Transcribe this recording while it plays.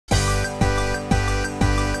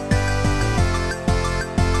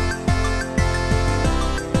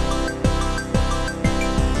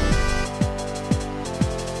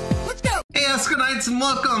Knights, and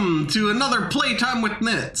welcome to another Playtime with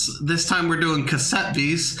Nitz. This time we're doing Cassette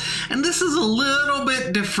Beasts, and this is a little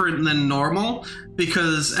bit different than normal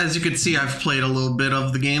because, as you can see, I've played a little bit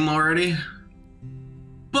of the game already.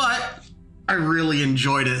 But I really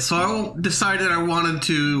enjoyed it, so I decided I wanted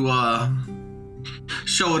to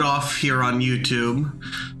show it off here on YouTube.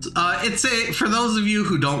 For those of you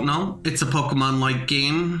who don't know, it's a Pokemon-like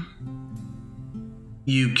game.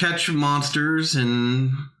 You catch monsters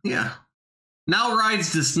and, yeah. Now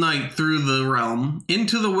rides this knight through the realm,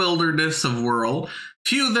 into the wilderness of Whirl,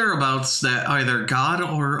 few thereabouts that either God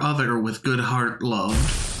or other with good heart loved.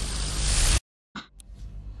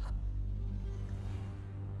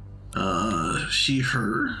 She,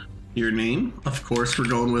 her, your name. Of course, we're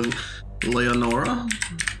going with Leonora.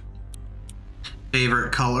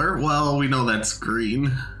 Favorite color? Well, we know that's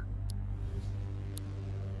green.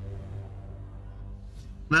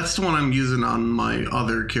 That's the one I'm using on my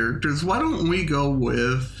other characters. Why don't we go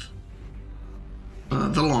with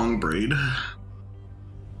the long braid?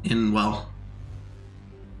 Well,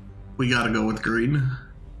 we gotta go with green.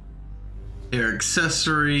 Hair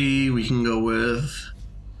accessory, we can go with...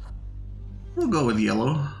 We'll go with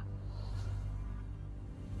yellow.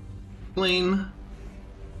 Plain.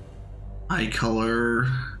 Eye color.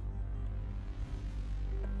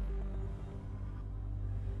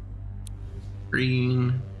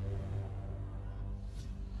 Green.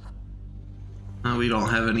 We don't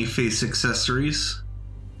have any face accessories.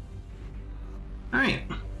 Alright.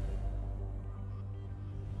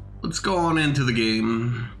 Let's go on into the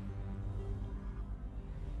game.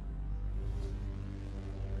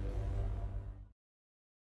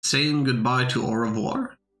 Saying goodbye to au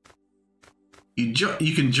revoir. You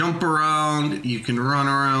can jump around, you can run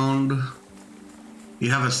around.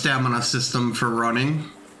 You have a stamina system for running.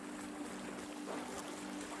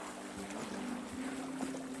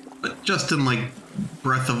 But just in like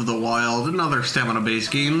Breath of the Wild and other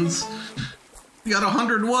stamina-based games, we got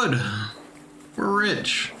 100 wood. We're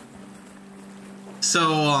rich.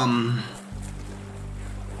 So,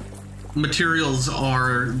 materials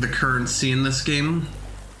are the currency in this game.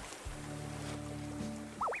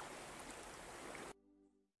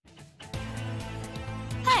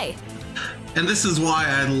 Hey. And this is why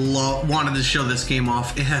I wanted to show this game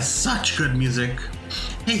off. It has such good music.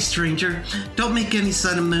 Hey stranger, don't make any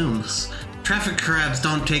sudden moves. Traffic crabs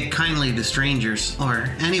don't take kindly to strangers, or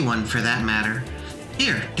anyone for that matter.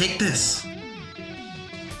 Here, take this.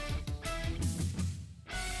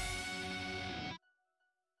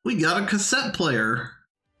 We got a cassette player.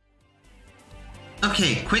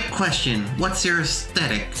 Okay, quick question. What's your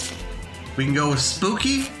aesthetic? We can go with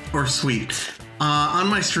spooky or sweet. On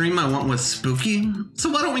my stream I went with spooky, so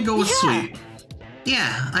why don't we go with sweet?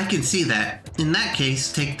 Yeah, I can see that. In that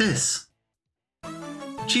case, take this.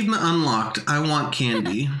 Achievement unlocked. I want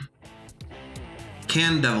candy.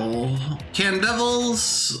 Candevil.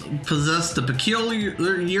 Candevils possess the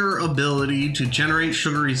peculiar ability to generate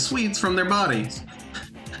sugary sweets from their bodies,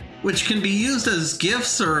 which can be used as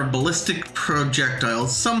gifts or ballistic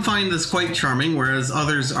projectiles. Some find this quite charming, whereas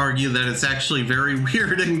others argue that it's actually very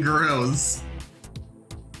weird and gross.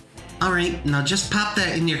 Alright, now just pop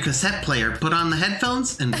that in your cassette player, put on the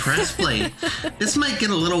headphones, and press play. This might get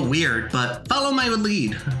a little weird, but follow my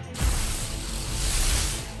lead.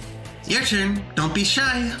 Your turn, don't be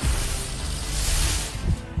shy.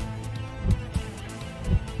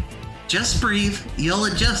 Just breathe, you'll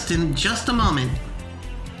adjust in just a moment.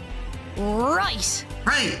 Right.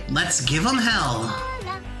 Right, let's give them hell.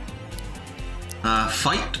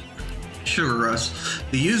 Fight. Sugar Rush.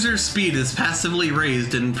 The user's speed is passively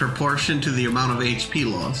raised in proportion to the amount of HP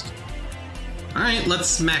lost. Alright, let's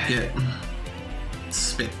smack it.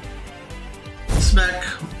 Spit. Smack.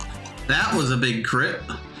 That was a big crit.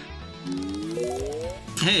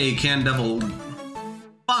 Hey, Candevil.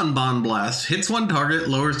 Bonbon Blast. Hits one target,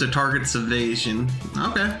 lowers the target's evasion.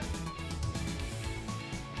 Okay.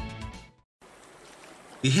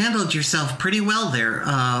 You handled yourself pretty well there.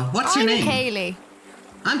 What's your name? I'm Kaylee.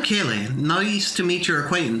 I'm Kaylee. Nice to meet your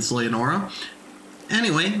acquaintance, Leonora.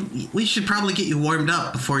 Anyway, we should probably get you warmed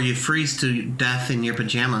up before you freeze to death in your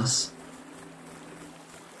pajamas.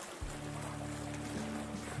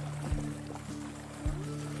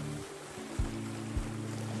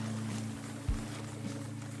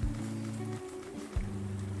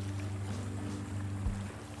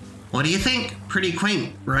 What do you think? Pretty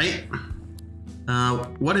quaint, right?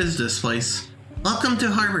 What is this place? Welcome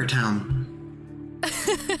to Harbor Town.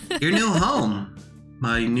 Your new home.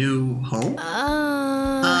 My new home?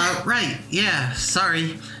 Right, yeah,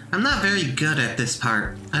 sorry.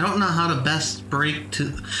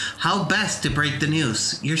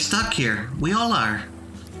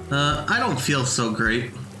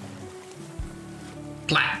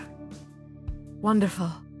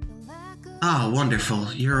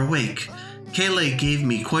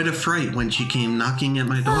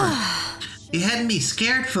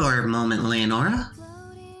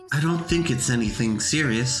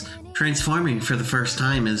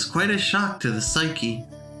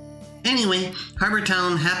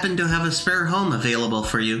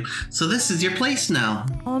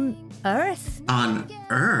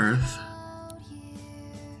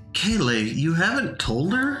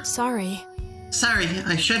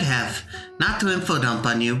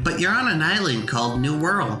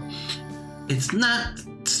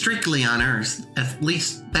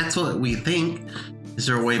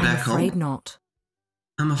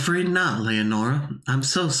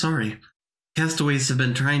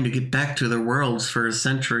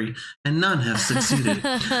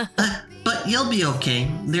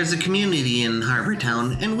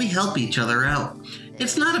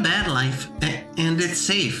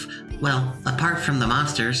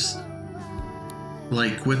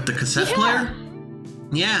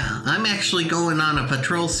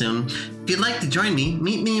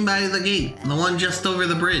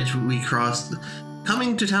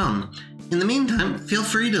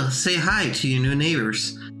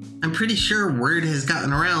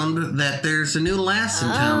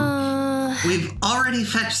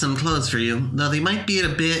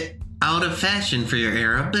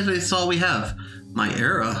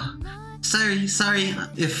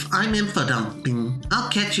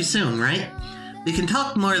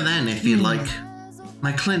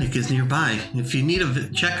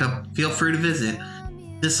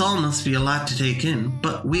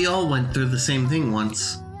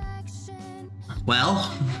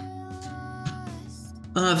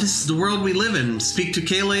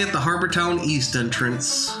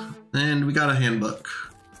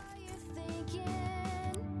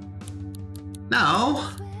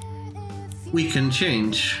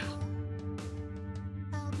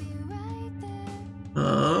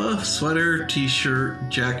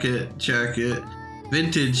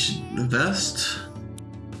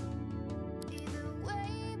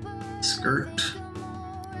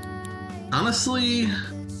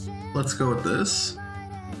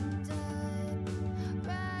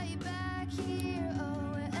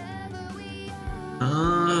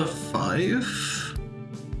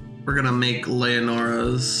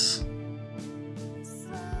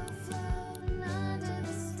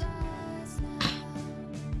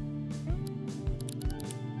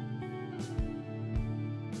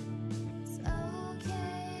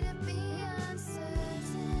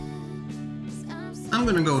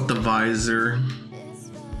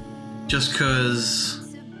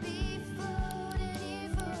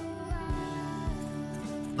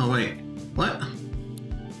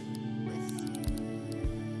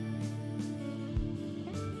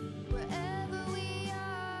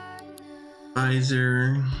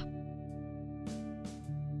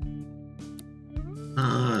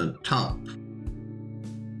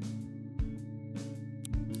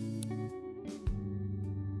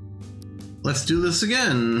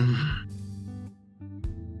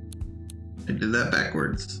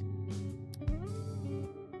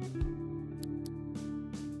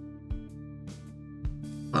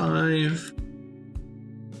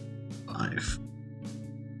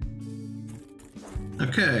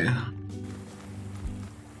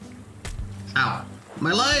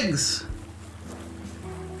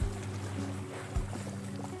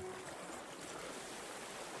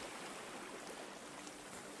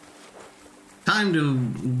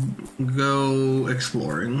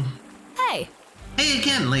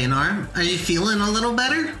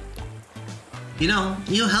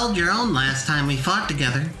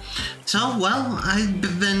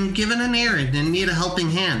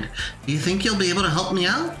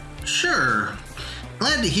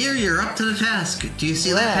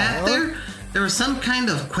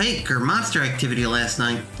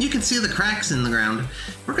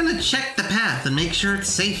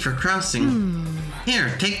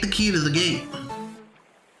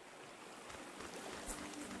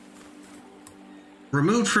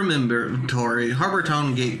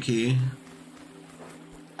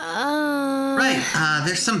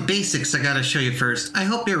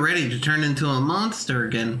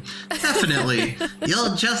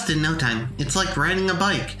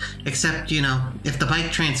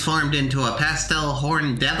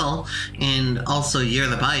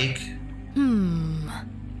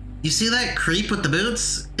 You see that creep with the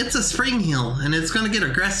boots? It's a spring heel, and it's gonna get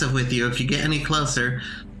aggressive with you if you get any closer.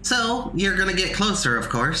 So, you're gonna get closer, of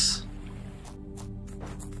course.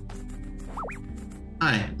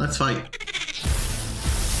 Hi, let's fight.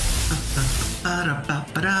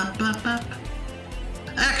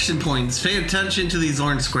 Action points. Pay attention to these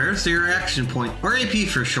orange squares. They're your action point, or AP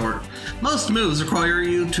for short. Most moves require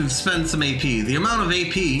you to spend some AP. The amount of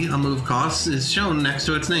AP a move costs is shown next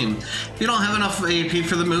to its name. If you don't have enough AP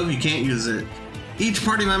for the move, you can't use it. Each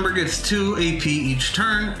party member gets 2 AP each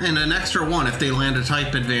turn, and an extra 1 if they land a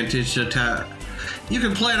type advantage attack. You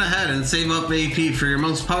can plan ahead and save up AP for your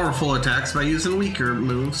most powerful attacks by using weaker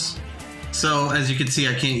moves. So, as you can see,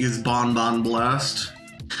 I can't use Bon Blast.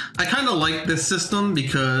 I kind of like this system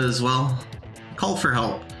because, well, call for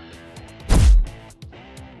help.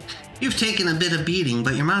 You've taken a bit of beating,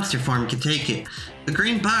 but your monster form can take it. The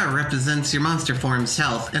green bar represents your monster form's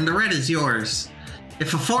health, and the red is yours.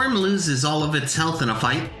 If a form loses all of its health in a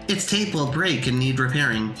fight, its tape will break and need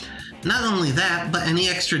repairing. Not only that, but any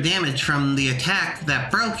extra damage from the attack that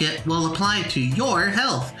broke it will apply to your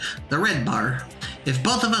health, the red bar. If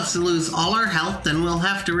both of us lose all our health, then we'll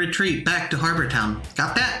have to retreat back to Harbor Town.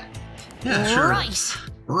 Got that? Yeah, sure. Right.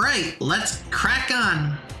 Right, let's crack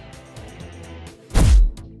on.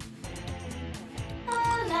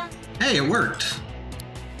 Hey, it worked.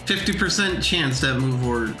 50% chance that move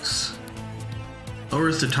works.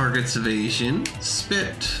 Lowers the target's evasion.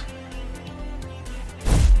 Spit.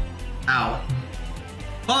 Ow.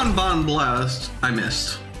 Bon Blast. I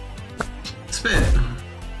missed. Spit.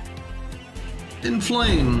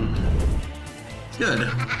 Inflame. Good.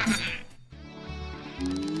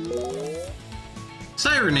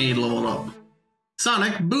 Sirenade leveled up.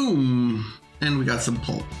 Sonic Boom. And we got some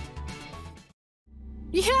pulp.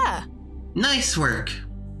 Yeah. Nice work.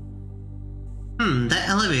 That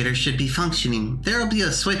elevator should be functioning. There'll be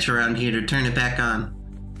a switch around here to turn it back on.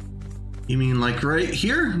 You mean like right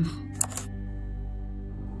here?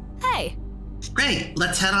 Hey. Great,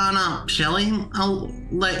 let's head on up, shall we? I'll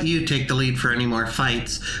let you take the lead for any more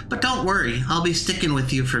fights, but don't worry, I'll be sticking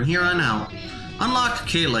with you from here on out. Unlock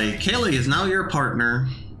Kayleigh. Kayleigh is now your partner.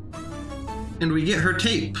 And we get her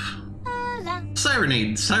tape.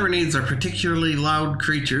 Sirenades. Sirenades are particularly loud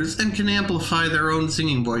creatures and can amplify their own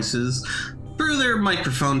singing voices through their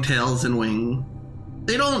microphone tails and wing.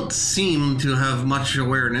 They don't seem to have much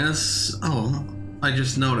awareness, I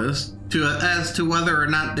just noticed, as to whether or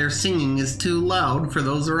not their singing is too loud for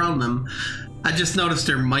those around them. I just noticed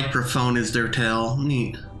their microphone is their tail.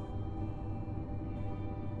 Neat.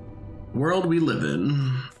 World we live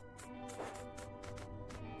in.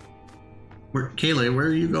 Kayleigh, where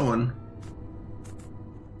are you going?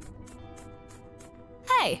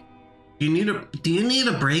 Hey. Do you need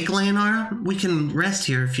a break, Leonora? We can rest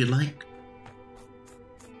here if you'd like.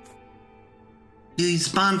 These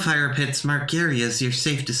bonfire pits mark areas you're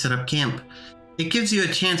safe to set up camp. It gives you a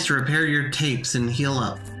chance to repair your tapes and heal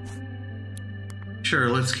up. Sure,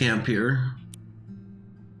 let's camp here.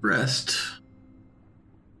 Rest.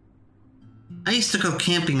 I used to go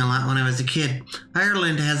camping a lot when I was a kid.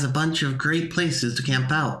 Ireland has a bunch of great places to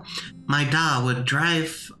camp out. My da would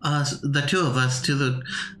drive the two of us to the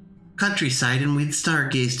countryside and we'd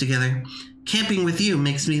stargaze together. Camping with you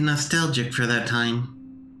makes me nostalgic for that time.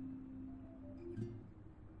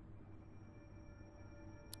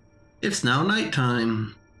 It's now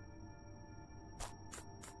nighttime.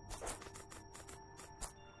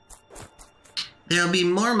 There'll be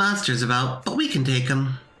more monsters about, but we can take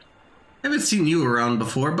them. I haven't seen you around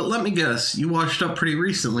before, but let me guess, you washed up pretty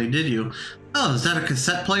recently, did you? Oh, is that a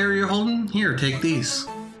cassette player you're holding? Here, take these.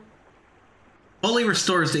 Fully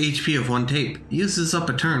restores the HP of one tape. Uses up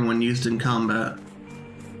a turn when used in combat.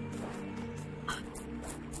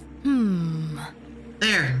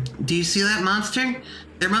 There, do you see that monster?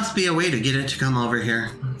 There must be a way to get it to come over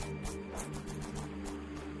here.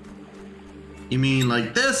 You mean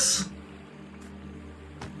like this?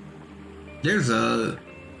 There's a...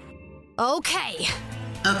 Okay.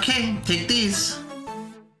 Okay, take these.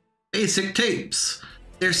 Basic tapes.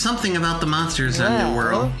 There's something about the monsters in the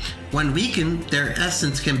world. When weakened, their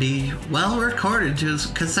essence can be well recorded to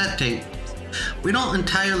cassette tape. We don't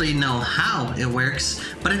entirely know how it works,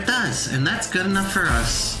 but it does, and that's good enough for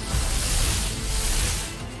us.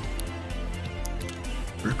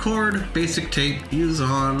 Record, basic tape, use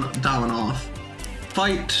on, down off.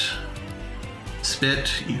 Fight,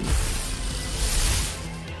 spit, you.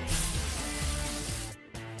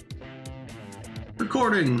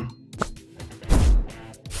 Recording.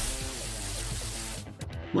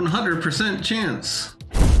 100% chance.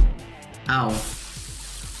 Ow.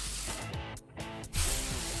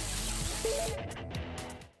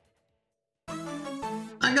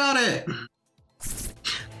 I got it!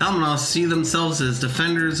 Dominoes see themselves as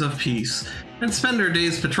defenders of peace, and spend their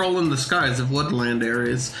days patrolling the skies of woodland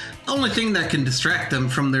areas. The only thing that can distract them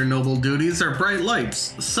from their noble duties are bright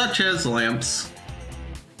lights, such as lamps.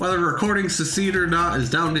 Whether recordings succeed or not is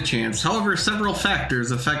down to chance. However, several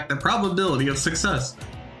factors affect the probability of success.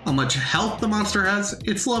 How much health the monster has,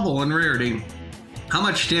 its level and rarity, how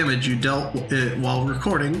much damage you dealt it while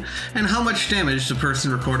recording, and how much damage the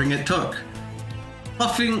person recording it took.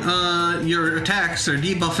 Buffing your attacks or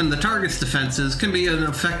debuffing the target's defenses can be an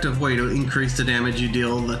effective way to increase the damage you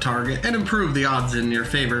deal the target and improve the odds in your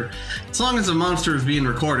favor. As long as a monster is being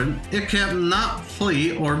recorded, it can not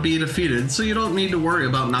flee or be defeated, so you don't need to worry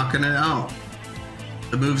about knocking it out.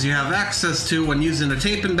 The moves you have access to when using a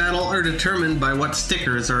tape in battle are determined by what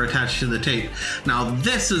stickers are attached to the tape. Now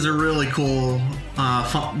this is a really cool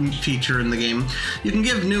feature in the game. You can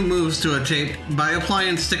give new moves to a tape by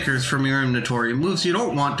applying stickers from your inventory. Moves you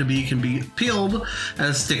don't want to be can be peeled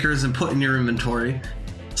as stickers and put in your inventory.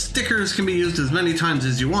 Stickers can be used as many times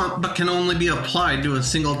as you want, but can only be applied to a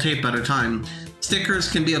single tape at a time.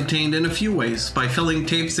 Stickers can be obtained in a few ways, by filling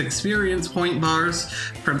tape's experience point bars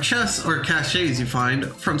from chests or caches you find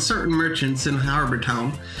from certain merchants in Harbor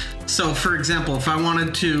Town. So for example, if I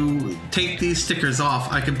wanted to take these stickers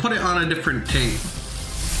off, I can put it on a different tape.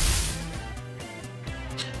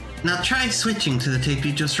 Now try switching to the tape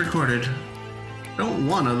you just recorded. Don't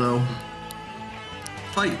wanna though.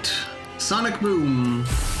 Fight. Sonic Boom.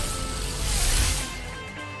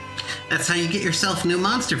 That's how you get yourself new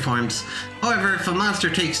monster forms. However, if a monster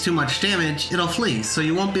takes too much damage, it'll flee, so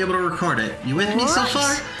you won't be able to record it. You with me so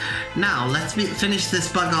far? Now, let's finish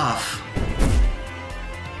this bug off.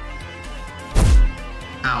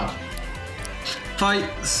 Ow. Fight,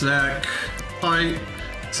 smack, fight,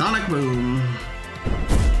 Sonic Boom.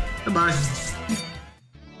 Goodbye.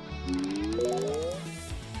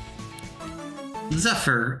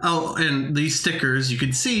 Zephyr. Oh, and these stickers, you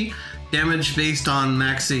can see, damage based on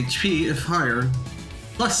max HP if higher.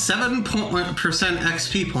 Plus 7%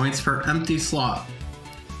 XP points per empty slot.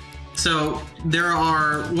 So there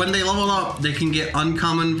are, when they level up, they can get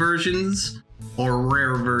uncommon versions or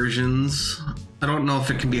rare versions. I don't know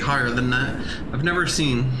if it can be higher than that. I've never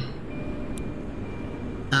seen.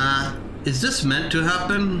 Is this meant to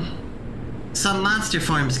happen? Some monster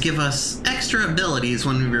forms give us extra abilities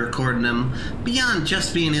when we record them, beyond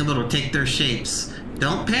just being able to take their shapes.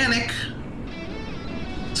 Don't panic.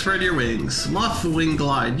 Spread your wings. Moth Wing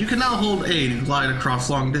Glide. You can now hold A to glide across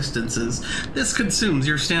long distances. This consumes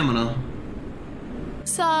your stamina.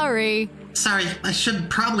 Sorry. Sorry, I should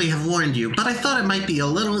probably have warned you, but I thought it might be a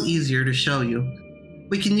little easier to show you.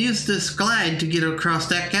 We can use this glide to get across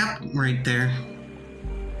that gap right there.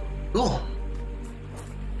 Cool.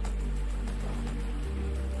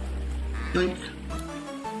 Yoink.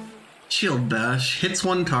 Shield Bash. Hits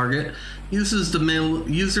one target. Uses the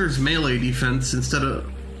user's melee defense instead of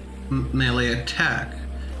melee attack.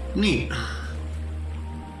 Neat.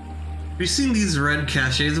 Have you seen these red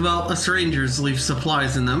caches about? Us rangers leave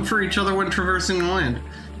supplies in them for each other when traversing the land.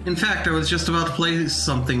 In fact, I was just about to place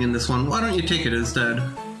something in this one. Why don't you take it instead?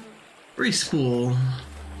 Respool.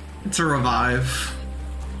 It's a revive.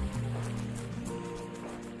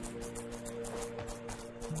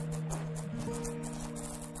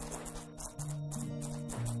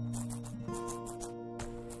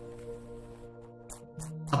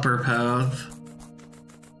 Upper path.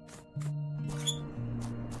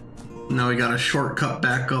 Now we got a shortcut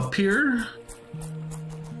back up here.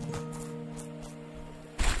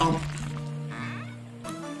 Oh.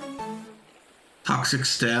 Toxic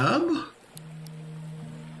Stab.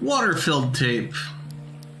 Water-filled tape.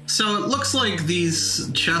 So it looks like these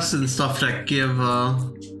chests and stuff that give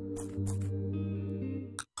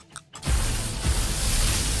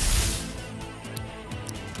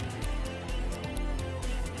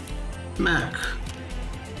Smack.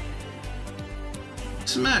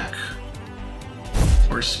 Smack.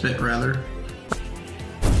 Or spit, rather.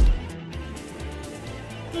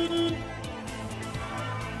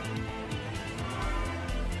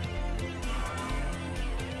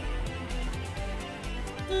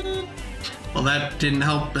 Well, that didn't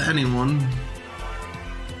help anyone.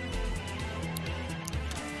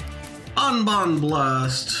 Bonbon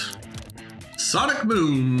Blast. Sonic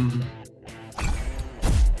Boom.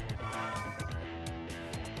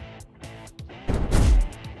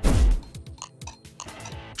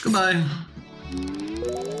 Goodbye.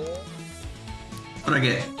 What'd I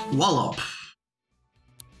get? Wallop.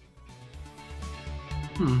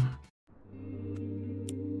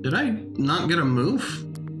 Did I not get a move?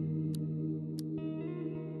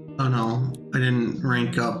 Oh no, I didn't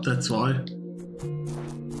rank up, that's why.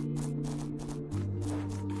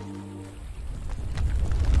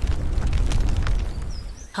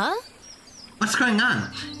 Huh? What's going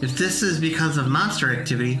on? If this is because of monster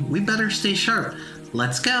activity, we better stay sharp.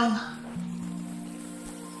 Let's go.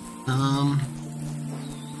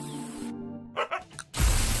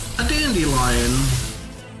 A dandelion.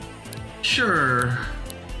 Sure.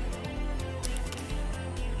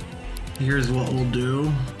 Here's what we'll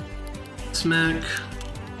do. Smack.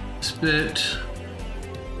 Spit.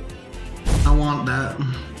 I want that.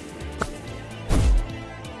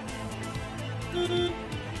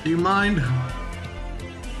 Do you mind?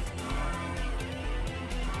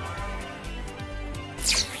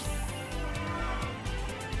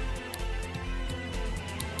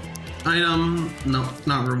 Item, no,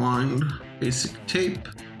 not rewind. Basic tape.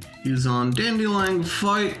 Use on dandelion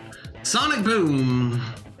fight. Sonic boom.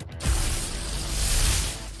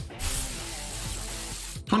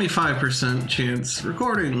 25% chance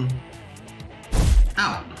recording.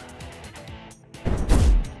 Out.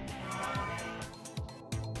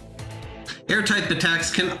 Air-type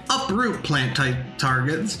attacks can uproot plant-type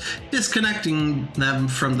targets, disconnecting them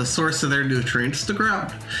from the source of their nutrients, the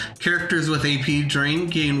ground. Characters with AP drain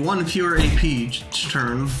gain 1 fewer AP each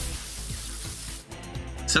turn.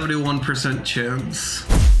 71% chance.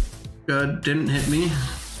 Good, didn't hit me.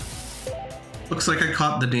 Looks like I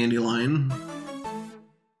caught the dandelion.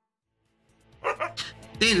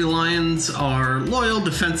 Dandelions are loyal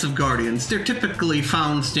defensive guardians. They're typically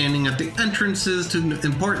found standing at the entrances to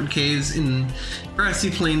important caves in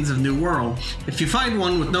grassy plains of New World. If you find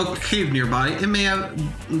one with no cave nearby, it may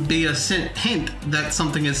be a hint that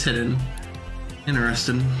something is hidden.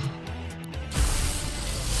 Interesting.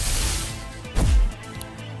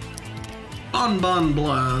 Bonbon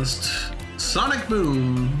Blast. Sonic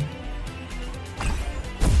Boom.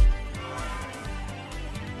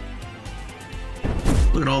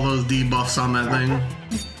 Look at all those debuffs on that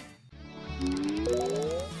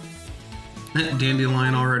thing.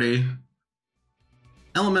 Dandelion already.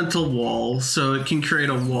 Elemental wall, so it can create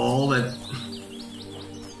a wall that...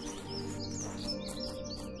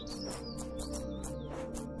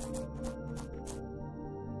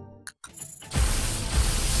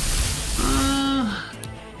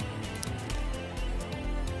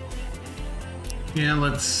 yeah,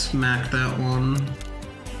 let's smack that one.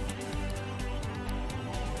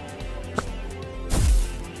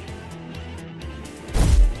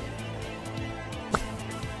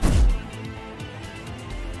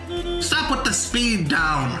 Stop with the speed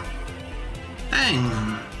down!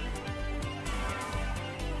 Dang!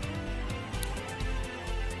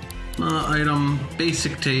 Item,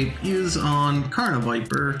 basic tape, use on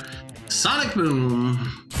Carniviper. Sonic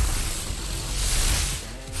Boom!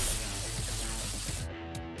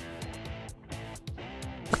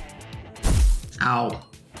 Ow.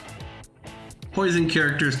 Poison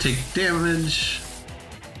characters take damage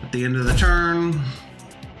at the end of the turn.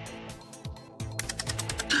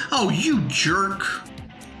 Oh, you jerk!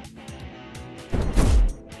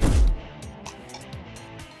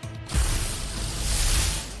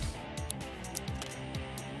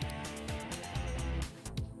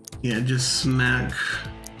 Yeah, just smack.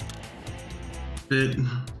 Bit.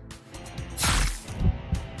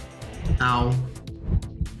 Ow.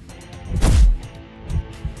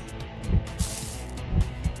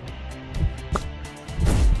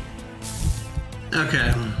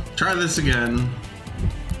 Okay, try this again.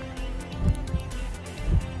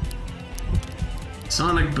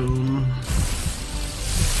 Sonic Boom.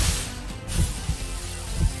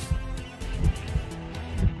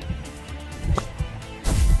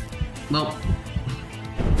 Well,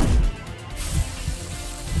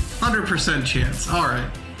 100% chance. All right.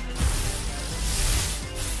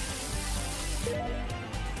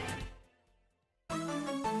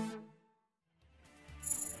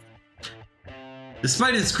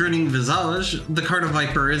 Despite its grinning visage, the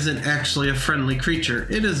Carniviper isn't actually a friendly creature.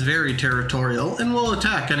 It is very territorial and will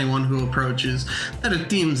attack anyone who approaches that it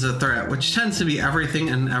deems a threat, which tends to be everything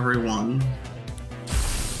and everyone.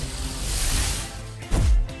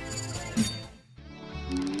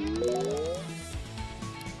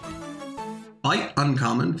 Bite,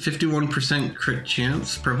 uncommon, 51% crit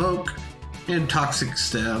chance, provoke, and toxic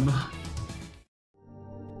stab.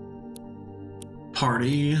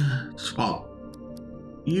 Party, swap.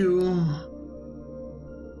 You.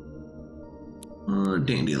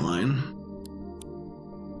 Dandelion.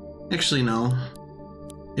 Actually, no.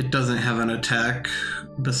 It doesn't have an attack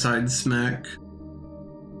besides smack.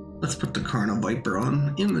 Let's put the Carniviper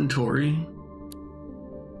on. Inventory.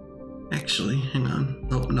 Actually, hang on.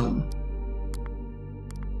 Oh, no.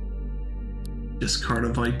 Just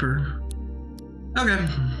Carniviper. Okay.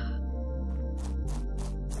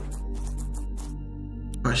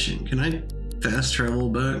 Question, can I Fast travel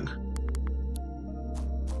back.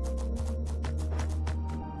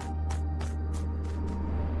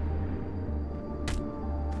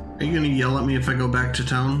 Are you gonna yell at me if I go back to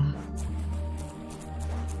town?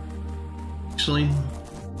 Actually.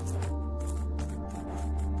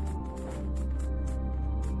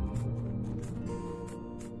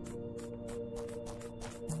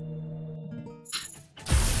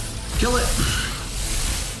 Kill it!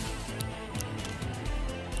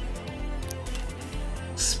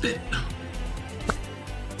 Spit.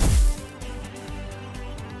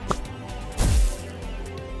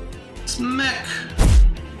 Smack!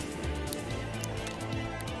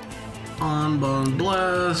 On-bone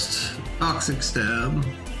blast. Toxic stab.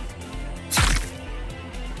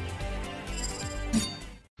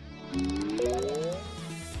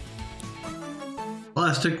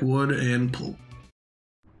 Plastic, wood, and pulp.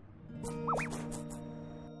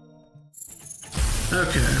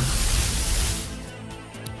 Okay.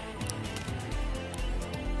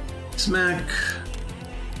 Smack.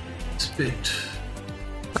 Spit.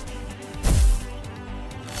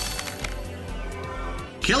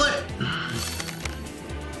 Kill it!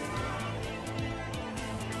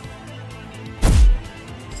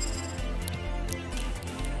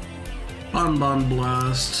 Bonbon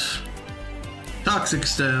blast. Toxic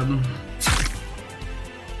stab.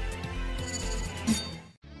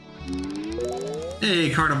 Hey,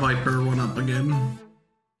 Carta Viper went up again.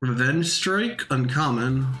 Revenge Strike,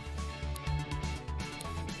 uncommon.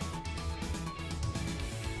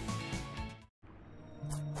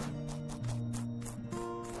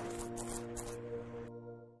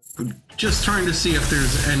 I'm just trying to see if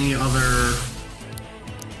there's any other...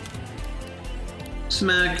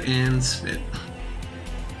 Smack and spit.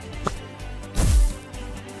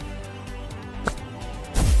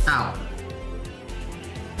 Ow.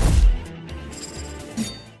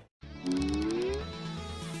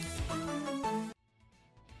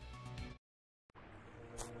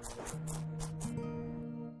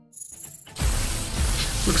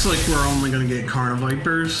 Looks like we're only gonna get Carta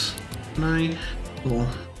Vipers tonight. Cool.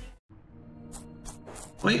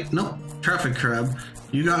 Wait, nope. Traffic Crab.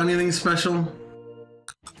 You got anything special?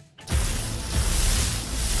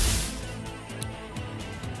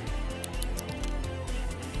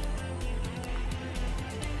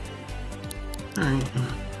 Alright.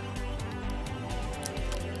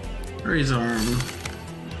 Raise arm.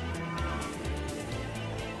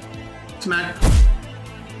 Smack.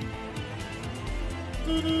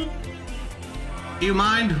 Do you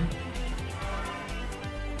mind?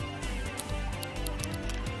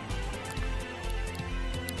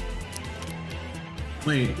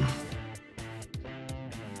 Wait.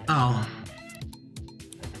 Oh.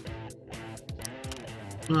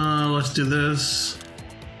 Let's do this.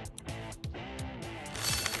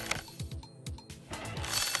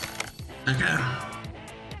 Okay.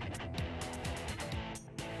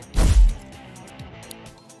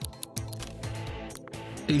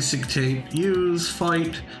 Basic tape, use,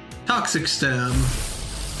 fight, toxic stab.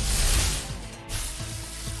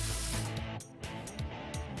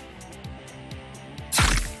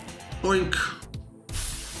 Boink.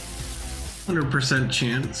 100%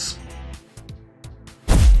 chance.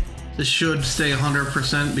 This should stay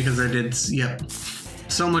 100% because I did, yep,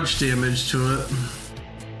 so much damage to it.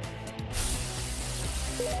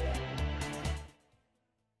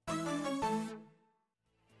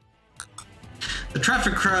 The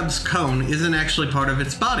traffic crab's cone isn't actually part of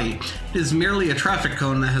its body. It is merely a traffic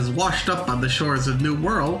cone that has washed up on the shores of New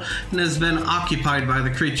World and has been occupied by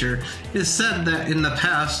the creature. It is said that in the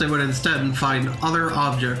past they would instead find other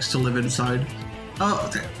objects to live inside.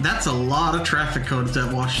 Oh, that's a lot of traffic cones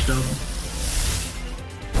that washed up.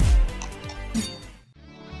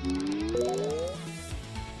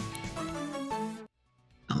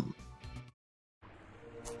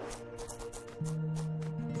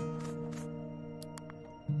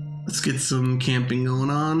 Let's get some camping going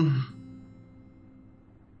on.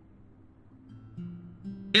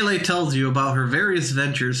 Ayla tells you about her various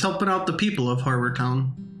ventures helping out the people of Harbor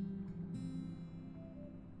Town.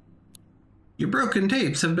 Your broken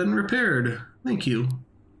tapes have been repaired. Thank you.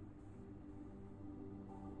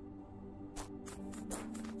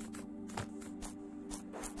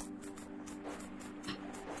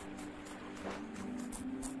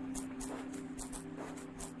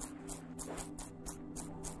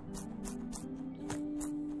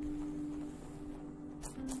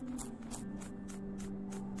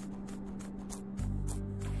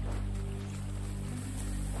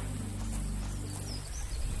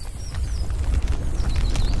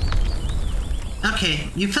 Okay,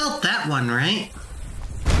 you felt that one, right?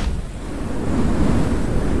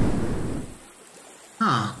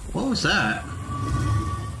 was that?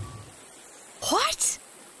 What?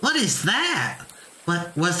 What is that?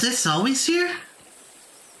 What, was this always here?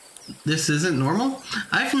 This isn't normal?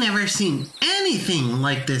 I've never seen anything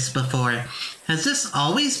like this before. Has this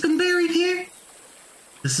always been buried here?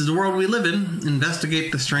 This is the world we live in.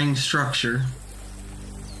 Investigate the strange structure.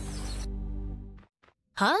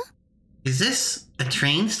 Huh? Is this a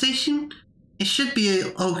train station? It should be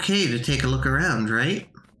okay to take a look around, right?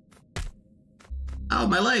 Oh,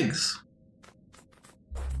 my legs.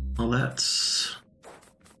 Well, that's...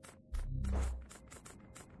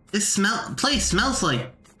 This place smells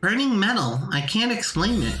like burning metal. I can't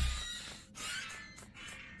explain it.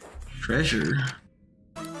 Treasure.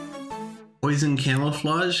 Poison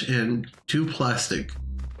camouflage and 2 plastic.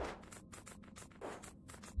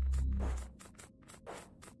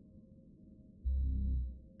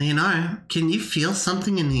 Leonardo, can you feel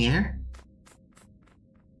something in the air?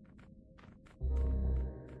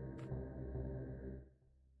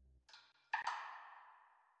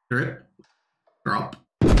 Drip. Drop.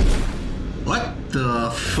 What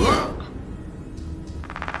the fuck?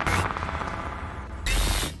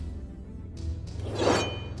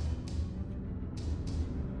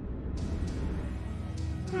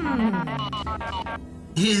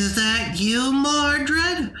 Is that you,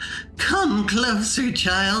 Mordred? Come closer,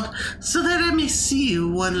 child, so that I may see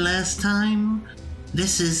you one last time.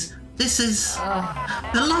 This is...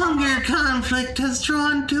 The longer conflict has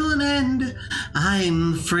drawn to an end.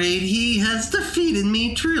 I'm afraid he has defeated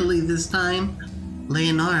me truly this time.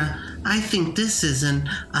 Leonora, I think this is an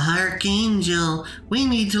archangel. We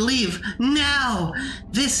need to leave now.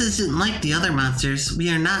 This isn't like the other monsters. We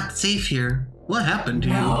are not safe here. What happened to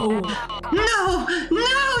you? No,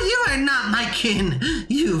 you are not my kin.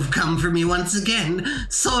 You've come for me once again,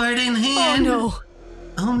 sword in hand. Oh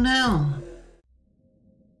no. Oh no.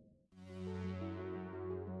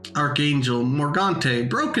 Archangel Morgante,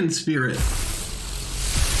 broken spirit.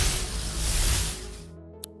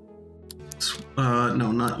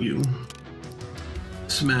 No, not you.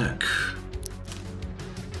 Smack.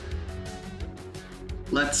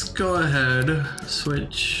 Let's go ahead,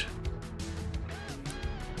 switch.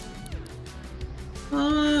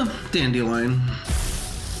 Dandelion.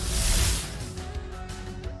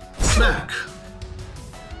 Smack.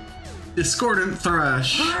 Discordant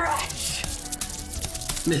Thrash.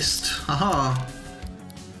 Missed. Haha.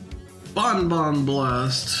 Bonbon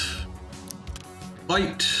Blast.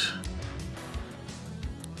 Bite.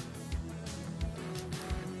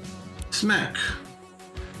 Smack.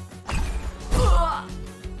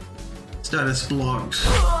 Status blocked.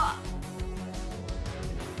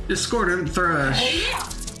 Discordant Thrash.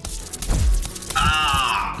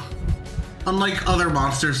 Ah! Unlike other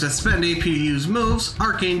monsters that spend AP to use moves,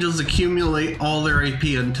 Archangels accumulate all their AP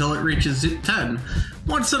until it reaches 10.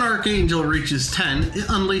 Once an Archangel reaches 10, it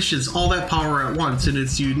unleashes all that power at once in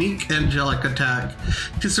its unique angelic attack.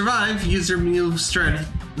 To survive, user moves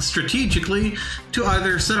strategically to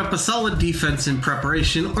either set up a solid defense in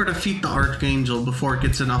preparation or defeat the Archangel before it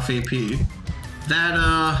gets enough AP. That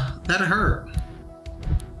hurt.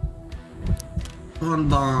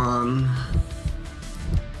 Bonbon.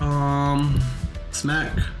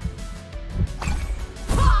 Smack.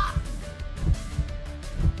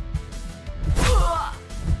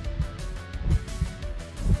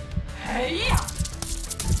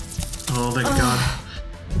 Oh, thank God.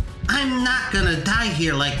 I'm not gonna die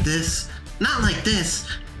here like this. Not like this.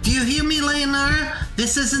 Do you hear me, Leonora?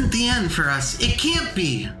 This isn't the end for us. It can't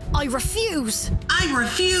be. I refuse. I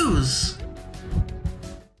refuse.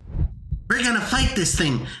 We're gonna fight this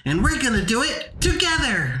thing, and we're gonna do it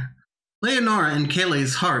together. Leonora and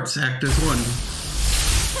Kayleigh's hearts act as one.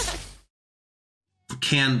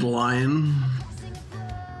 Candelion.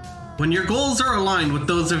 When your goals are aligned with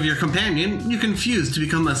those of your companion, you can fuse to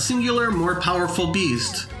become a singular, more powerful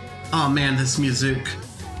beast. Aw, man, this music.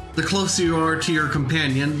 The closer you are to your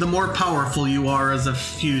companion, the more powerful you are as a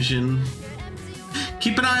fusion.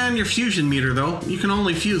 Keep an eye on your fusion meter though. You can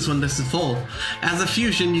only fuse when this is full. As a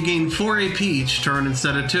fusion, you gain 4 AP each turn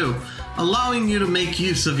instead of 2, allowing you to make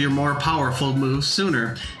use of your more powerful moves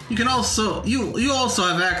sooner. You can also you also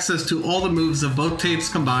have access to all the moves of both tapes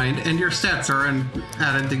combined, and your stats are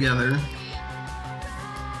added together.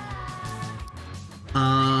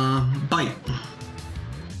 Bite.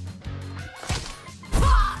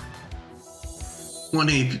 1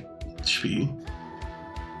 HP.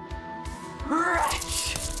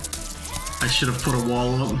 I should have put a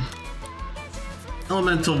wall up.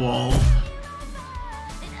 Elemental wall.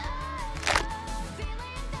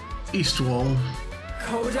 East wall.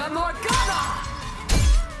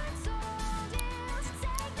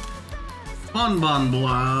 Bonbon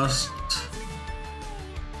Blast.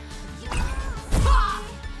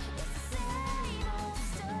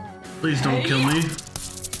 Please don't kill me.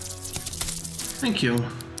 Thank you.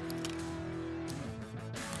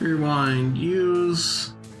 Rewind,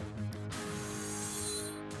 use.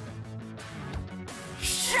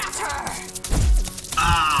 Shatter!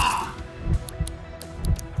 Ah!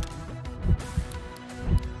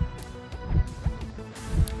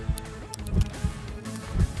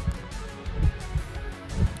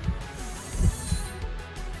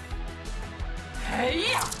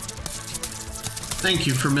 Thank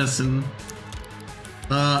you for missing.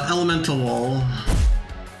 Elemental Wall.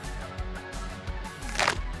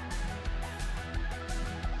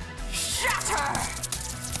 Shatter!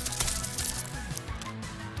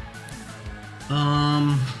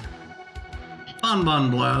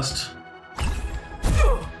 Bonbon Blast.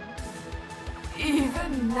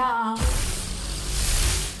 Even now.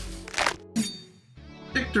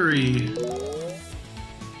 Victory.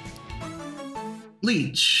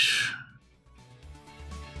 Leech.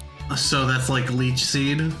 So that's like Leech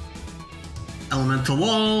Seed. Elemental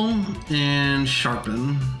Wall and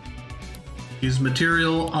Sharpen. Use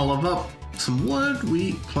material, olive up, some wood,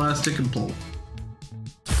 wheat, plastic, and pulp.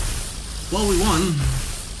 Well, we won.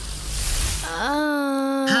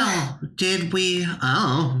 How did we?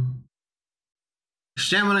 Oh.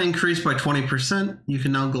 Stamina increased by 20%. You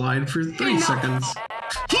can now glide for 3 seconds.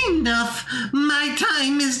 Enough! My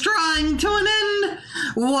time is drawing to an end!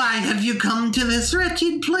 Why have you come to this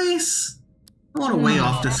wretched place? I want to way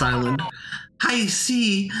off this island. I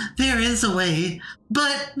see there is a way,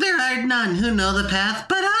 but there are none who know the path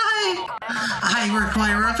but I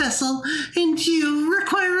require a vessel, and you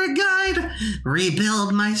require a guide.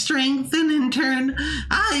 Rebuild my strength, and in turn,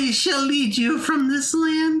 I shall lead you from this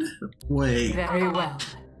land. Wait. Very well.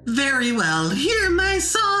 Very well. Hear my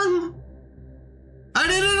song. I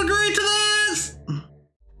didn't agree to this!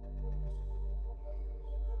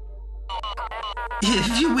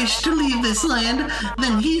 If you wish to leave this land,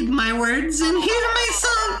 then heed my words and hear my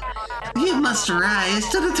song. You must rise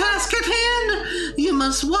to the task at hand. You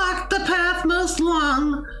must walk the path most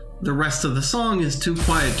long. The rest of the song is too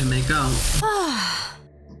quiet to make out.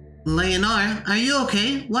 Leonor, are you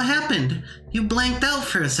okay? What happened? You blanked out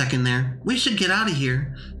for a second there. We should get out of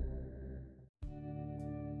here.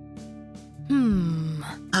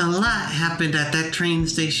 A lot happened at that train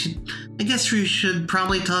station. I guess we should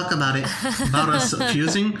probably talk about it. About us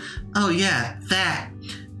fusing? Oh yeah, that.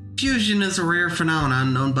 Fusion is a rare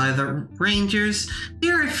phenomenon known by the Rangers.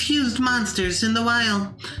 There are fused monsters in the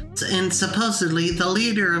wild. And supposedly, the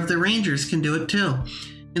leader of the Rangers can do it too.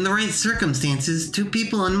 In the right circumstances, two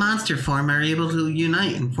people in monster form are able to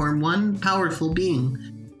unite and form one powerful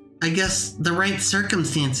being. I guess the right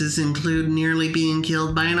circumstances include nearly being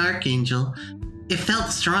killed by an archangel. It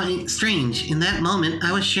felt strange. In that moment,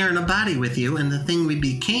 I was sharing a body with you, and the thing we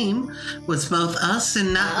became was both us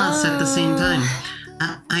and not us at the same time.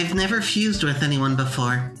 I've never fused with anyone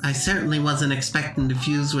before. I certainly wasn't expecting to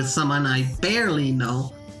fuse with someone I barely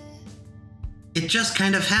know. It just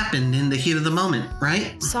kind of happened in the heat of the moment,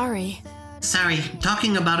 right? Sorry. Sorry,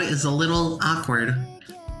 talking about it is a little awkward.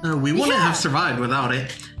 We wouldn't have survived without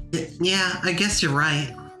it. Yeah, I guess you're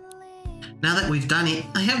right. Now that we've done it,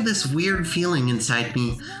 I have this weird feeling inside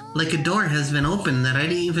me, like a door has been opened that I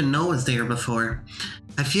didn't even know was there before.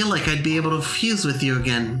 I feel like I'd be able to fuse with you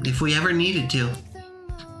again, if we ever needed to.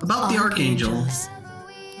 About the Archangel.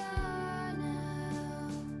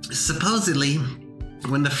 Supposedly,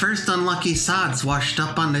 when the first unlucky sods washed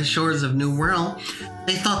up on the shores of New World,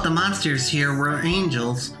 they thought the monsters here were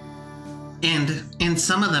angels. And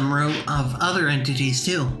some of them were of other entities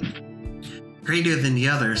too. Greater than the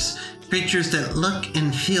others. Creatures that look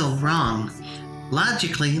and feel wrong.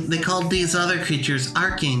 Logically, they called these other creatures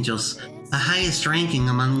archangels, the highest ranking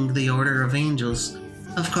among the order of angels.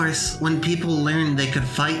 Of course, when people learned they could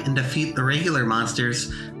fight and defeat the regular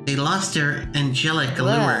monsters, they lost their angelic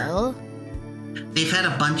allure. They've had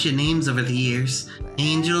a bunch of names over the years.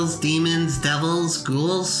 Angels, demons, devils,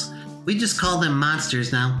 ghouls. We just call them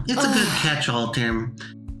monsters now. It's a good catch-all term.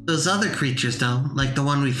 Those other creatures, though, like the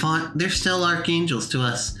one we fought, they're still archangels to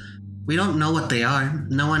us. We don't know what they are.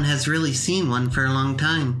 No one has really seen one for a long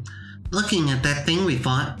time. Looking at that thing we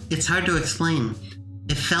fought, it's hard to explain.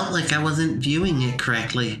 It felt like I wasn't viewing it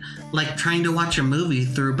correctly, like trying to watch a movie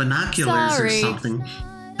through binoculars or something.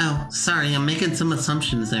 Oh, sorry, I'm making some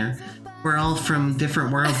assumptions there. We're all from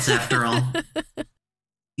different worlds after all.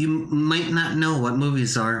 You might not know what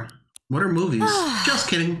movies are. What are movies? Just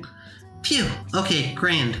kidding. Phew, okay,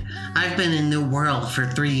 grand. I've been in New World for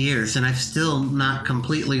 3 years and I've still not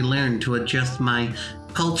completely learned to adjust my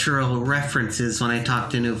cultural references when I talk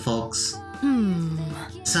to new folks.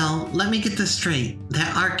 So, let me get this straight.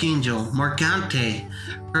 That Archangel, Morgante,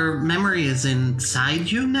 her memory is inside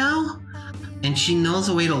you now? And she knows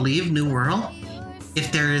a way to leave New World?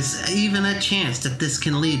 If there is even a chance that this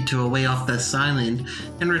can lead to a way off this island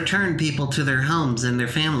and return people to their homes and their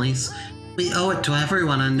families, we owe it to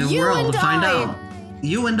everyone on New World to find out.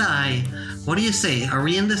 You and I. What do you say? Are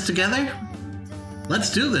we in this together?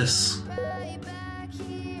 Let's do this.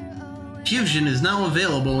 Fusion is now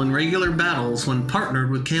available in regular battles when partnered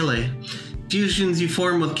with Kayleigh. Fusions you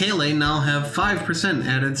form with Kayleigh now have 5%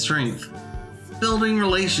 added strength. Building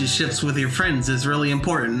relationships with your friends is really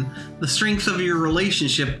important. The strength of your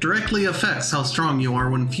relationship directly affects how strong you are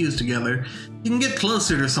when fused together. You can get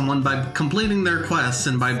closer to someone by completing their quests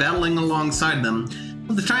and by battling alongside them.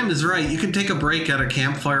 When the time is right, you can take a break at a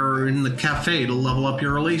campfire or in the cafe to level up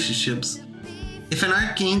your relationships. If an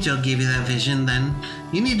Archangel gave you that vision, then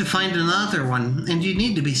you need to find another one, and you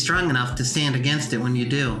need to be strong enough to stand against it when you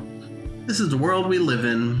do. This is the world we live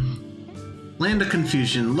in. Land of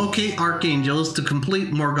Confusion. Locate Archangels to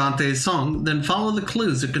complete Morgante's song, then follow the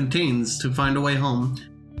clues it contains to find a way home.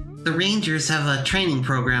 The Rangers have a training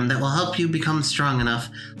program that will help you become strong enough.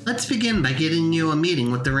 Let's begin by getting you a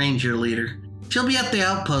meeting with the Ranger leader. She'll be at the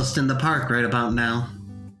outpost in the park right about now.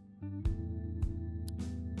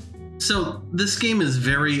 So, this game is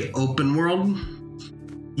very open world.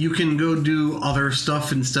 You can go do other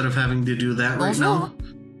stuff instead of having to do that right now.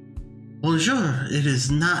 Bonjour. It is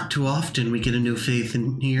not too often we get a new faith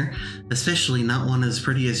in here, especially not one as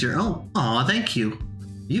pretty as your own. Aw, thank you.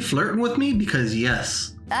 You flirting with me? Because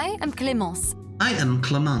yes. I am Clemence. I am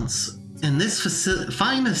Clemence. And this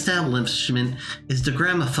fine establishment is the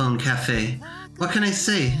Gramophone Cafe. What can I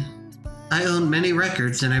say? I own many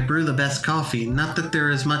records and I brew the best coffee. Not that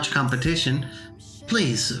there is much competition.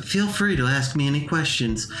 Please, feel free to ask me any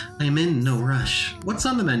questions. I am in no rush. What's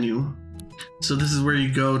on the menu? So this is where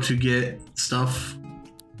you go to get stuff.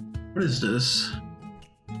 What is this?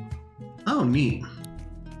 Oh, neat.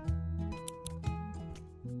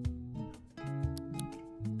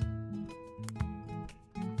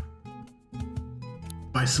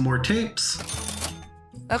 Buy some more tapes.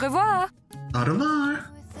 Au revoir. Au revoir.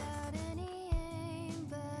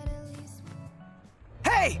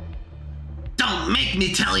 Hey! Don't make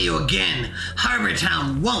me tell you again. Harbor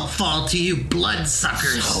Town won't fall to you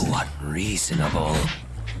bloodsuckers. So unreasonable.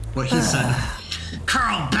 What he said.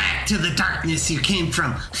 Curl back to the darkness you came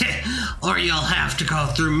from, or you'll have to go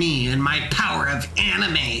through me and my power of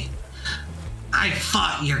anime. I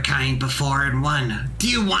fought your kind before and won. Do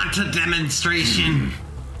you want a demonstration?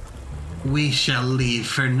 We shall leave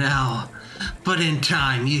for now, but in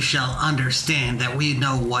time you shall understand that we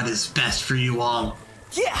know what is best for you all.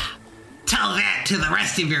 Yeah! Tell that to the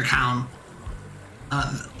rest of your town.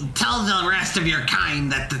 Tell the rest of your kind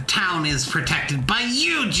that the town is protected by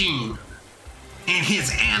Eugene and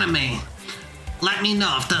his anime. Let me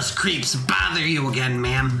know if those creeps bother you again,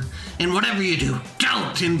 ma'am. And whatever you do,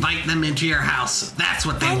 don't invite them into your house. That's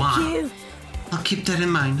what they want. Thank you. I'll keep that in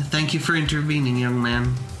mind. Thank you for intervening, young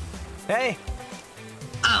man. Hey.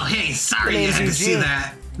 Oh, hey, sorry you had to see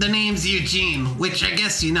that. The name's Eugene, which I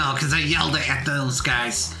guess you know because I yelled it at those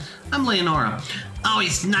guys. I'm Leonora.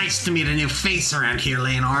 Always nice to meet a new face around here,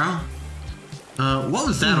 Leonora. What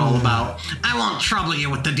was that all about? I won't trouble you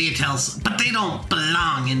with the details, but they don't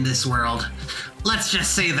belong in this world. Let's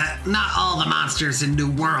just say that not all the monsters in New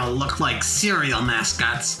World look like cereal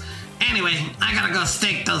mascots. Anyway, I gotta go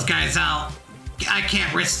stake those guys out. I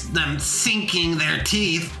can't risk them sinking their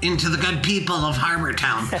teeth into the good people of Harbor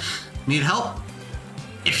Town. Need help?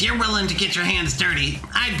 If you're willing to get your hands dirty,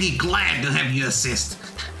 I'd be glad to have you assist.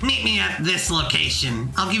 Meet me at this location.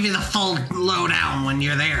 I'll give you the full lowdown when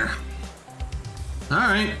you're there.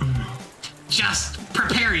 Alright. Just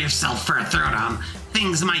prepare yourself for a throwdown.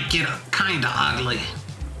 Things might get kinda ugly.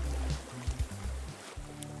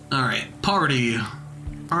 Alright, party.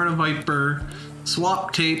 Heart of Viper.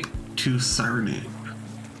 Swap tape to Serenade.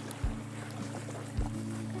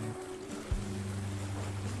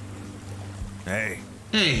 Hey.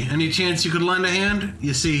 Hey, any chance you could lend a hand?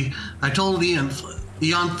 You see, I told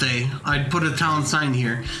Ianthe I'd put a town sign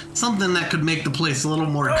here. Something that could make the place a little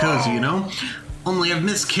more cozy, you know? Only I've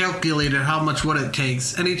miscalculated how much wood it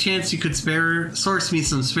takes. Any chance you could source me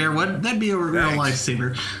some spare wood? That'd be a real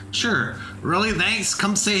lifesaver. Sure. Really? Thanks.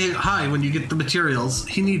 Come say hi when you get the materials.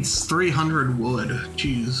 He needs 300 wood.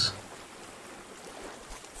 Jeez.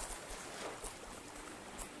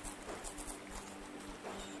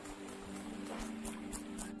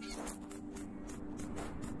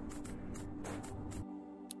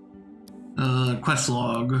 Quest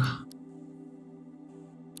log.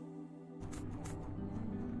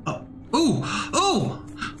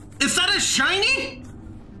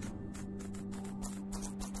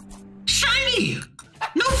 shiny!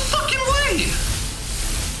 No fucking way!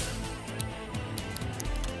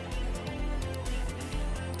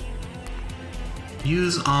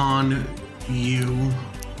 Use on you.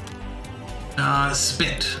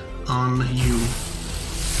 Spit on you.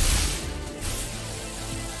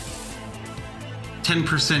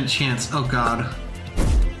 10% chance. Oh god.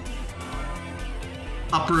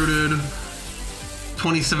 Uprooted.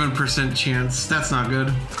 27% chance. That's not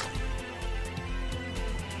good.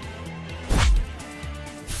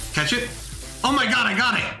 Catch it? Oh my god, I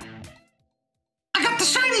got it! I got the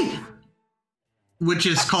shiny! Which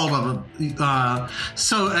is called a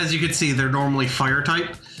so as you can see, they're normally fire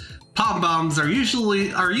type. Pom bombs are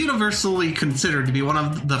universally considered to be one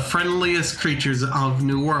of the friendliest creatures of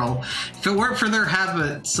New World. If it weren't for their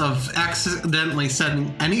habits of accidentally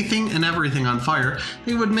setting anything and everything on fire,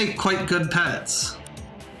 they would make quite good pets.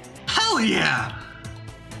 Hell yeah!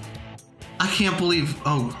 I can't believe,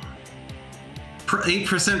 oh.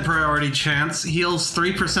 8% priority chance, heals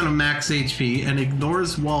 3% of max HP, and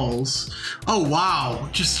ignores walls. Oh wow,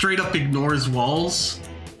 just straight up ignores walls?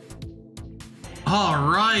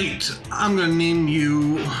 Alright, I'm gonna name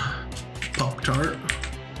you Pop-Tart.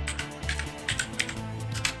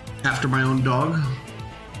 After my own dog.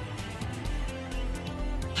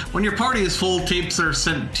 When your party is full, tapes are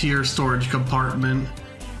sent to your storage compartment.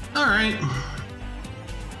 Alright.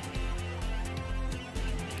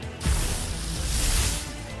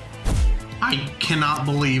 I cannot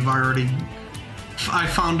believe I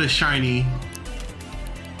found a shiny.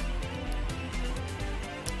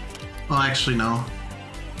 Well, actually, no.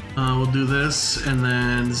 We'll do this and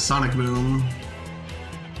then Sonic Boom.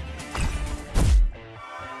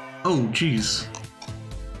 Oh, jeez.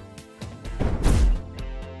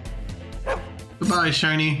 Goodbye,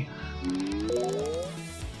 shiny.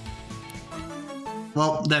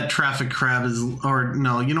 Well, that traffic crab is, or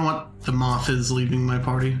no, you know what? The moth is leaving my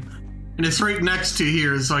party. And it's right next to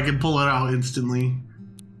here, so I can pull it out instantly.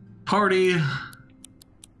 Party.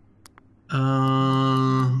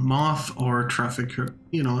 Moth or traffic crab.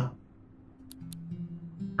 You know what?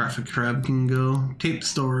 Traffic crab can go. Tape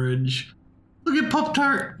storage. Look at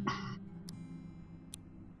Pop-Tart.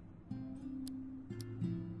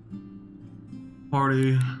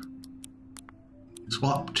 Party.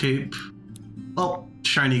 Swap tape. Oh,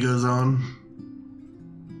 shiny goes on.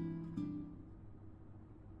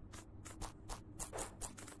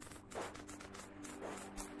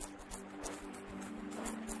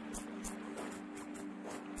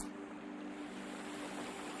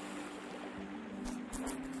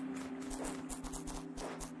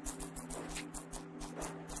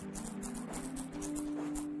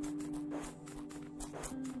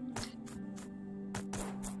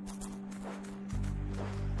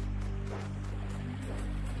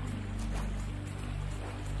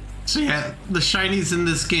 So yeah, the shinies in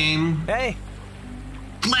this game. Hey!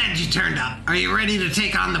 Glad you turned up. Are you ready to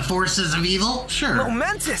take on the forces of evil? Sure.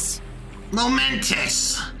 Momentous!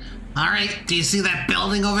 Momentous! Alright, do you see that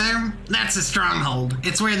building over there? That's a stronghold.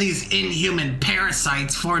 It's where these inhuman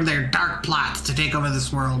parasites form their dark plots to take over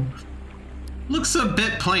this world. Looks a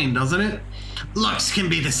bit plain, doesn't it? Looks can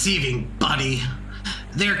be deceiving, buddy.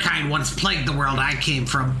 Their kind once plagued the world I came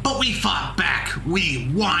from, but we fought back. We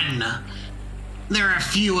won. There are a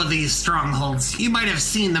few of these strongholds. You might have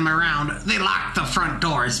seen them around. They lock the front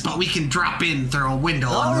doors, but we can drop in through a window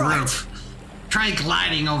on the roof. Try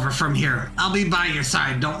gliding over from here. I'll be by your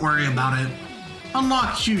side, don't worry about it.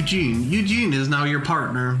 Unlocked Eugene. Eugene is now your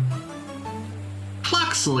partner.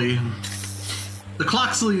 Cloxley. The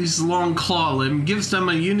Cloxley's long claw limb gives them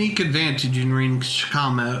a unique advantage in range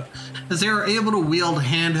combat, as they are able to wield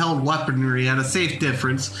handheld weaponry at a safe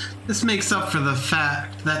distance. This makes up for the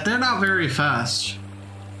fact that they're not very fast.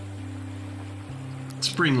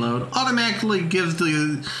 Spring load automatically gives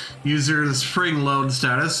the user the spring load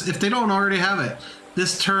status if they don't already have it.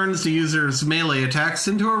 This turns the user's melee attacks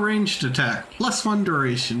into a ranged attack, +1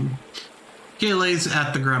 duration. Kayleigh's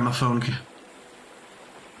at the gramophone.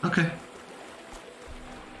 Okay.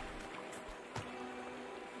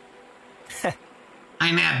 I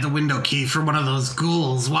nabbed the window key for one of those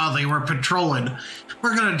ghouls while they were patrolling.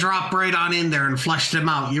 We're gonna drop right on in there and flush them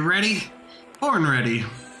out. You ready? Born ready.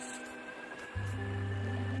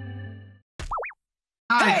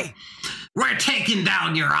 Hi. Hey! We're taking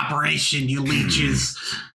down your operation, you leeches.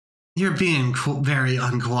 You're being very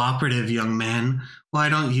uncooperative, young man. Why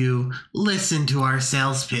don't you listen to our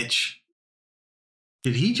sales pitch?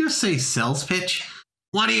 Did he just say sales pitch?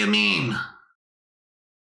 What do you mean?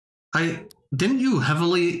 Didn't you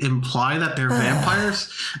heavily imply that they're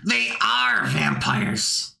vampires? They are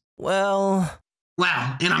vampires. Well...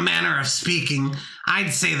 Well, in a manner of speaking,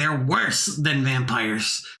 I'd say they're worse than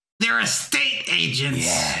vampires. They're estate agents.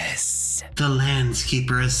 Yes. The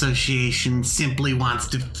Landskeeper Association simply wants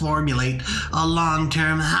to formulate a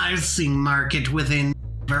long-term housing market within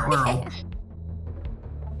the world.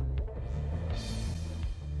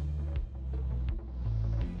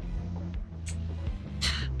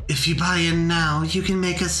 If you buy in now, you can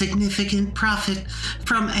make a significant profit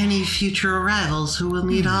from any future arrivals who will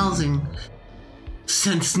need housing.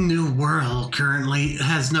 Since New World currently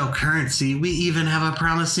has no currency, we even have a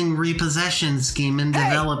promising repossession scheme in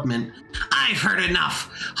development. I've heard enough.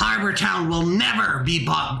 Harbor Town will never be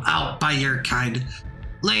bought out by your kind.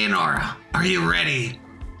 Leonora, are you ready?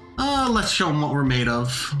 Let's show them what we're made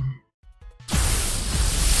of.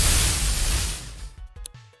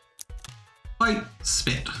 Fight,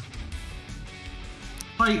 spit.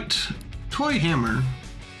 Fight, toy hammer.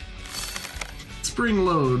 Spring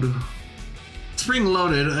load. Spring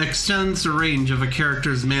loaded extends the range of a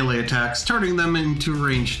character's melee attacks, turning them into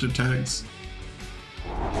ranged attacks.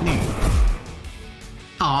 Neat.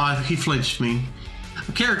 Aw, he flinched me.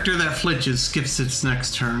 A character that flinches skips its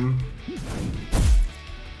next turn.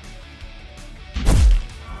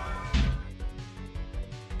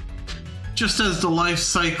 Just as the life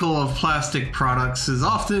cycle of plastic products is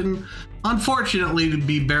often, unfortunately, to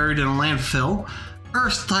be buried in a landfill,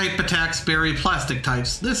 Earth-type attacks bury plastic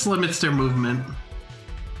types. This limits their movement.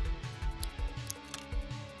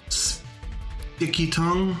 Sticky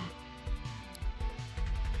tongue.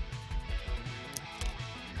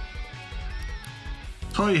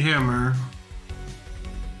 Toy hammer.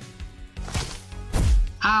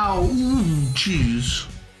 Ow! Ooh, jeez.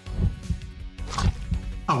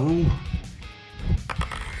 Oh.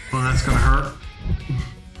 Well, that's gonna hurt.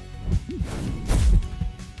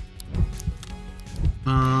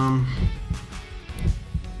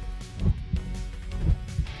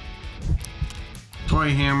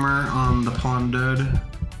 Toy hammer on the pawn dead.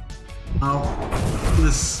 Oh,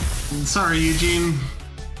 this. Sorry, Eugene.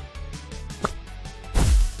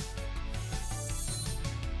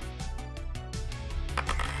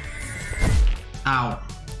 Ow.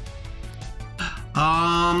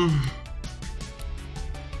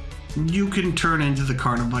 You can turn into the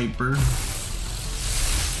Carniviper.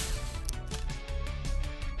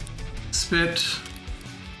 Spit.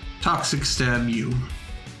 Toxic stab you.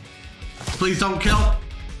 Please don't kill.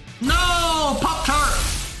 No! Pop-Tart!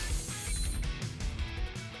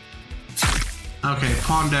 Okay,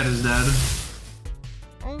 Pawn Dead is dead.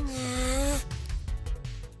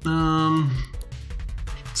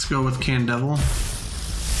 Let's go with Can Devil.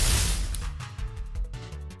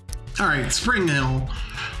 Alright, Spring Hill.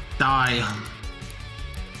 Die.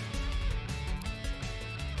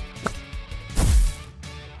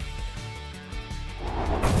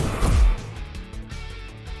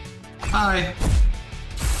 Hi.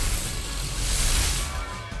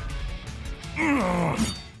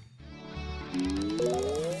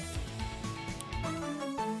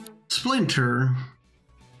 Splinter.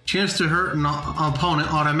 Chance to hurt an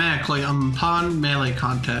opponent automatically upon melee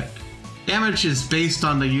contact. Damage is based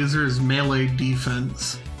on the user's melee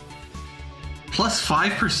defense. Plus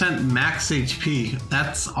 5% max HP.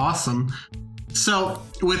 That's awesome. So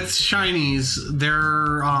with shinies,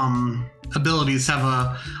 their abilities have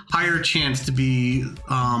a higher chance to be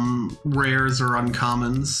rares or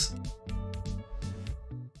uncommons.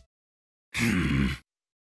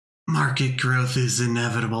 Market growth is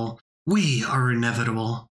inevitable. We are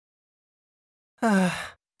inevitable. A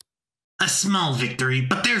small victory,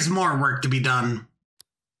 but there's more work to be done.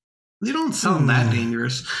 They don't sound that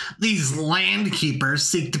dangerous. These land keepers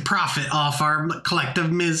seek to profit off our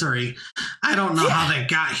collective misery. I don't know how they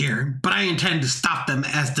got here, but I intend to stop them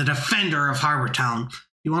as the defender of Harbortown.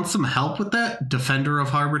 You want some help with that, defender of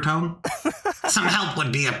Harbortown? Some help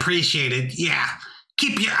would be appreciated, yeah.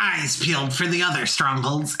 Keep your eyes peeled for the other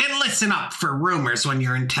strongholds and listen up for rumors when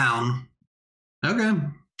you're in town. Okay.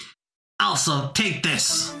 Also, take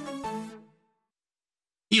this.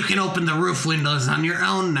 You can open the roof windows on your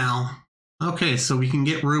own now. Okay, so we can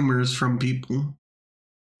get rumors from people.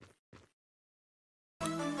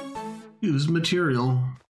 Use material.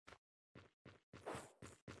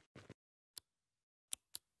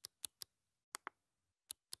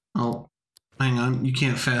 Oh, hang on. You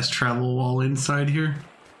can't fast travel while inside here.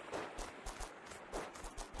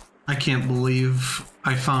 I can't believe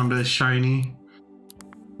I found a shiny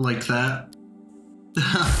like that.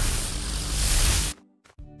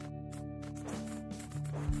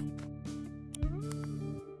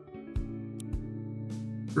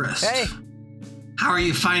 Rest. Hey! How are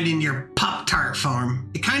you finding your Pop-Tart farm?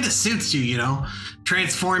 It kind of suits you, you know.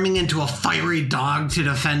 Transforming into a fiery dog to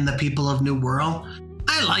defend the people of New World?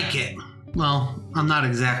 I like it. Well, I'm not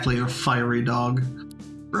exactly a fiery dog.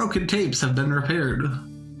 Broken tapes have been repaired.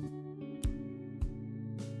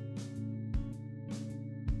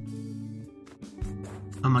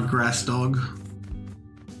 I'm a grass dog.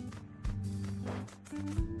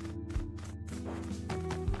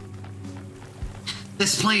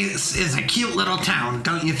 This place is a cute little town,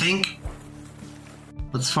 don't you think?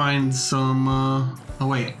 Let's find some, oh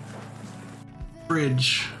wait.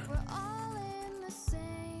 Fridge.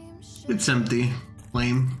 It's empty.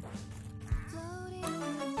 Lame.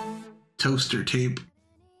 Toaster tape.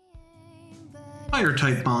 Fire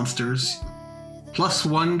type monsters.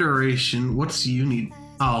 +1 duration. What's you need?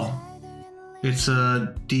 Oh. It's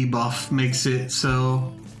a debuff. Makes it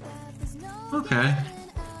so... Okay.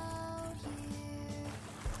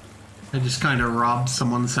 I just kind of robbed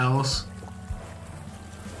someone's house.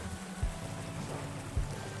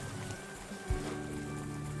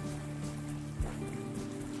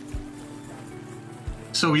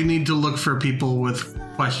 So we need to look for people with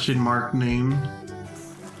question mark name.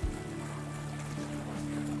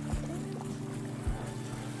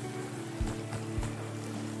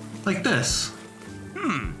 Like this.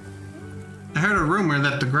 I heard a rumor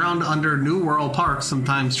that the ground under New World Park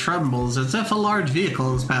sometimes trembles as if a large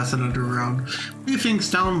vehicle is passing underground. What do you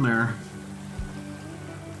think's down there?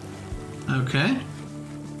 Okay.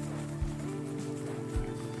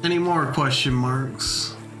 Any more question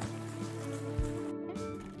marks?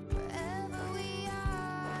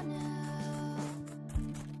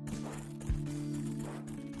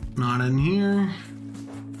 Not in here.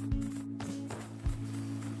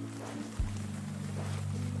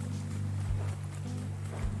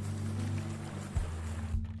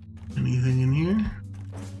 Anything in here?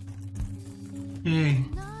 Hey.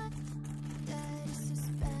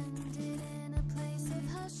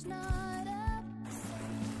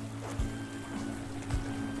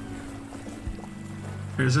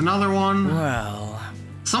 There's another one. Well...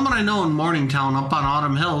 Someone I know in Morningtown up on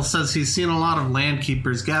Autumn Hill says he's seen a lot of land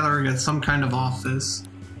keepers gathering at some kind of office.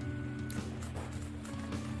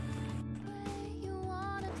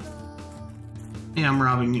 Yeah, I'm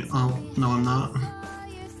robbing you. Oh, no, I'm not.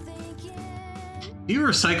 Do you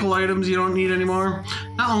recycle items you don't need anymore?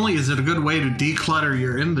 Not only is it a good way to declutter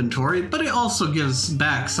your inventory, but it also gives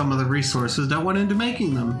back some of the resources that went into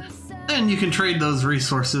making them. Then you can trade those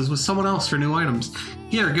resources with someone else for new items.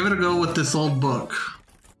 Here, give it a go with this old book.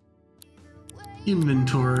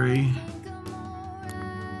 Inventory.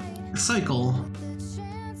 Recycle.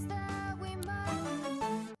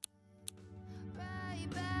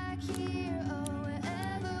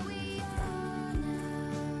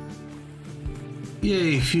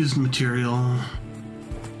 Yay, fused material.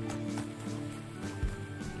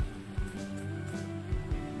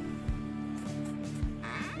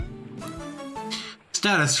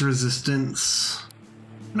 Status resistance.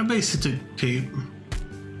 And a basic tape.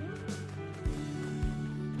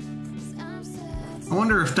 I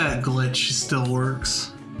wonder if that glitch still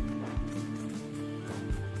works.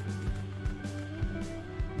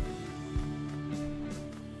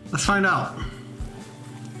 Let's find out.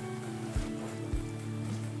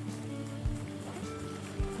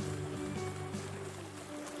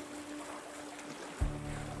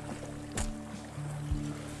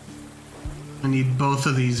 I need both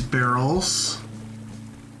of these barrels.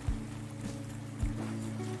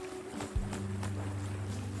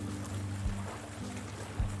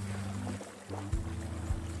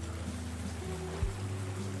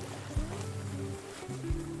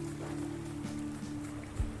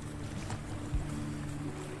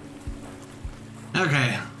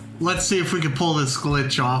 Okay, let's see if we can pull this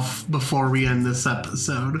glitch off before we end this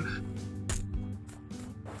episode.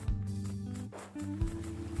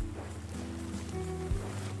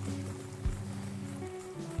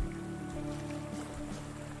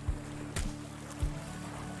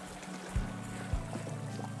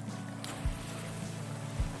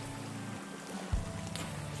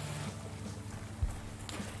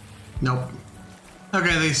 Nope.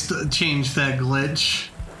 Okay, they changed that glitch.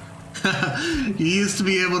 You used to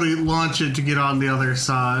be able to launch it to get on the other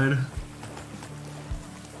side.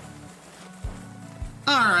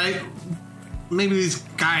 Alright. Maybe these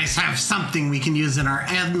guys have something we can use in our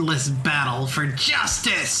endless battle for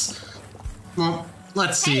justice! Well,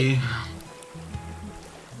 let's see.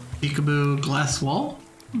 Peekaboo, glass wall?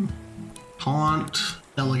 Taunt,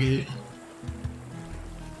 delegate.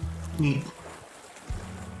 Neat.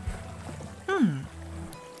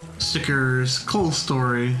 Stickers, cool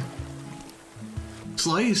story.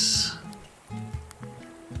 Slice.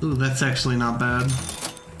 Ooh, that's actually not bad.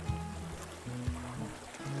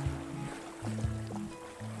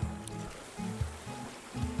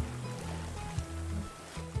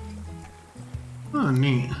 Oh,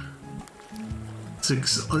 neat.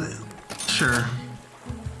 6. Sure.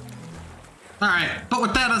 Alright, but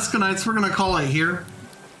with that, EscoNitz, we're going to call it here.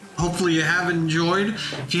 Hopefully you have enjoyed.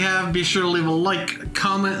 If you have, be sure to leave a like,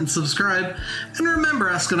 comment, and subscribe. And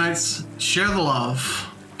remember, EscoNitz, share the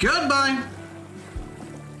love. Goodbye!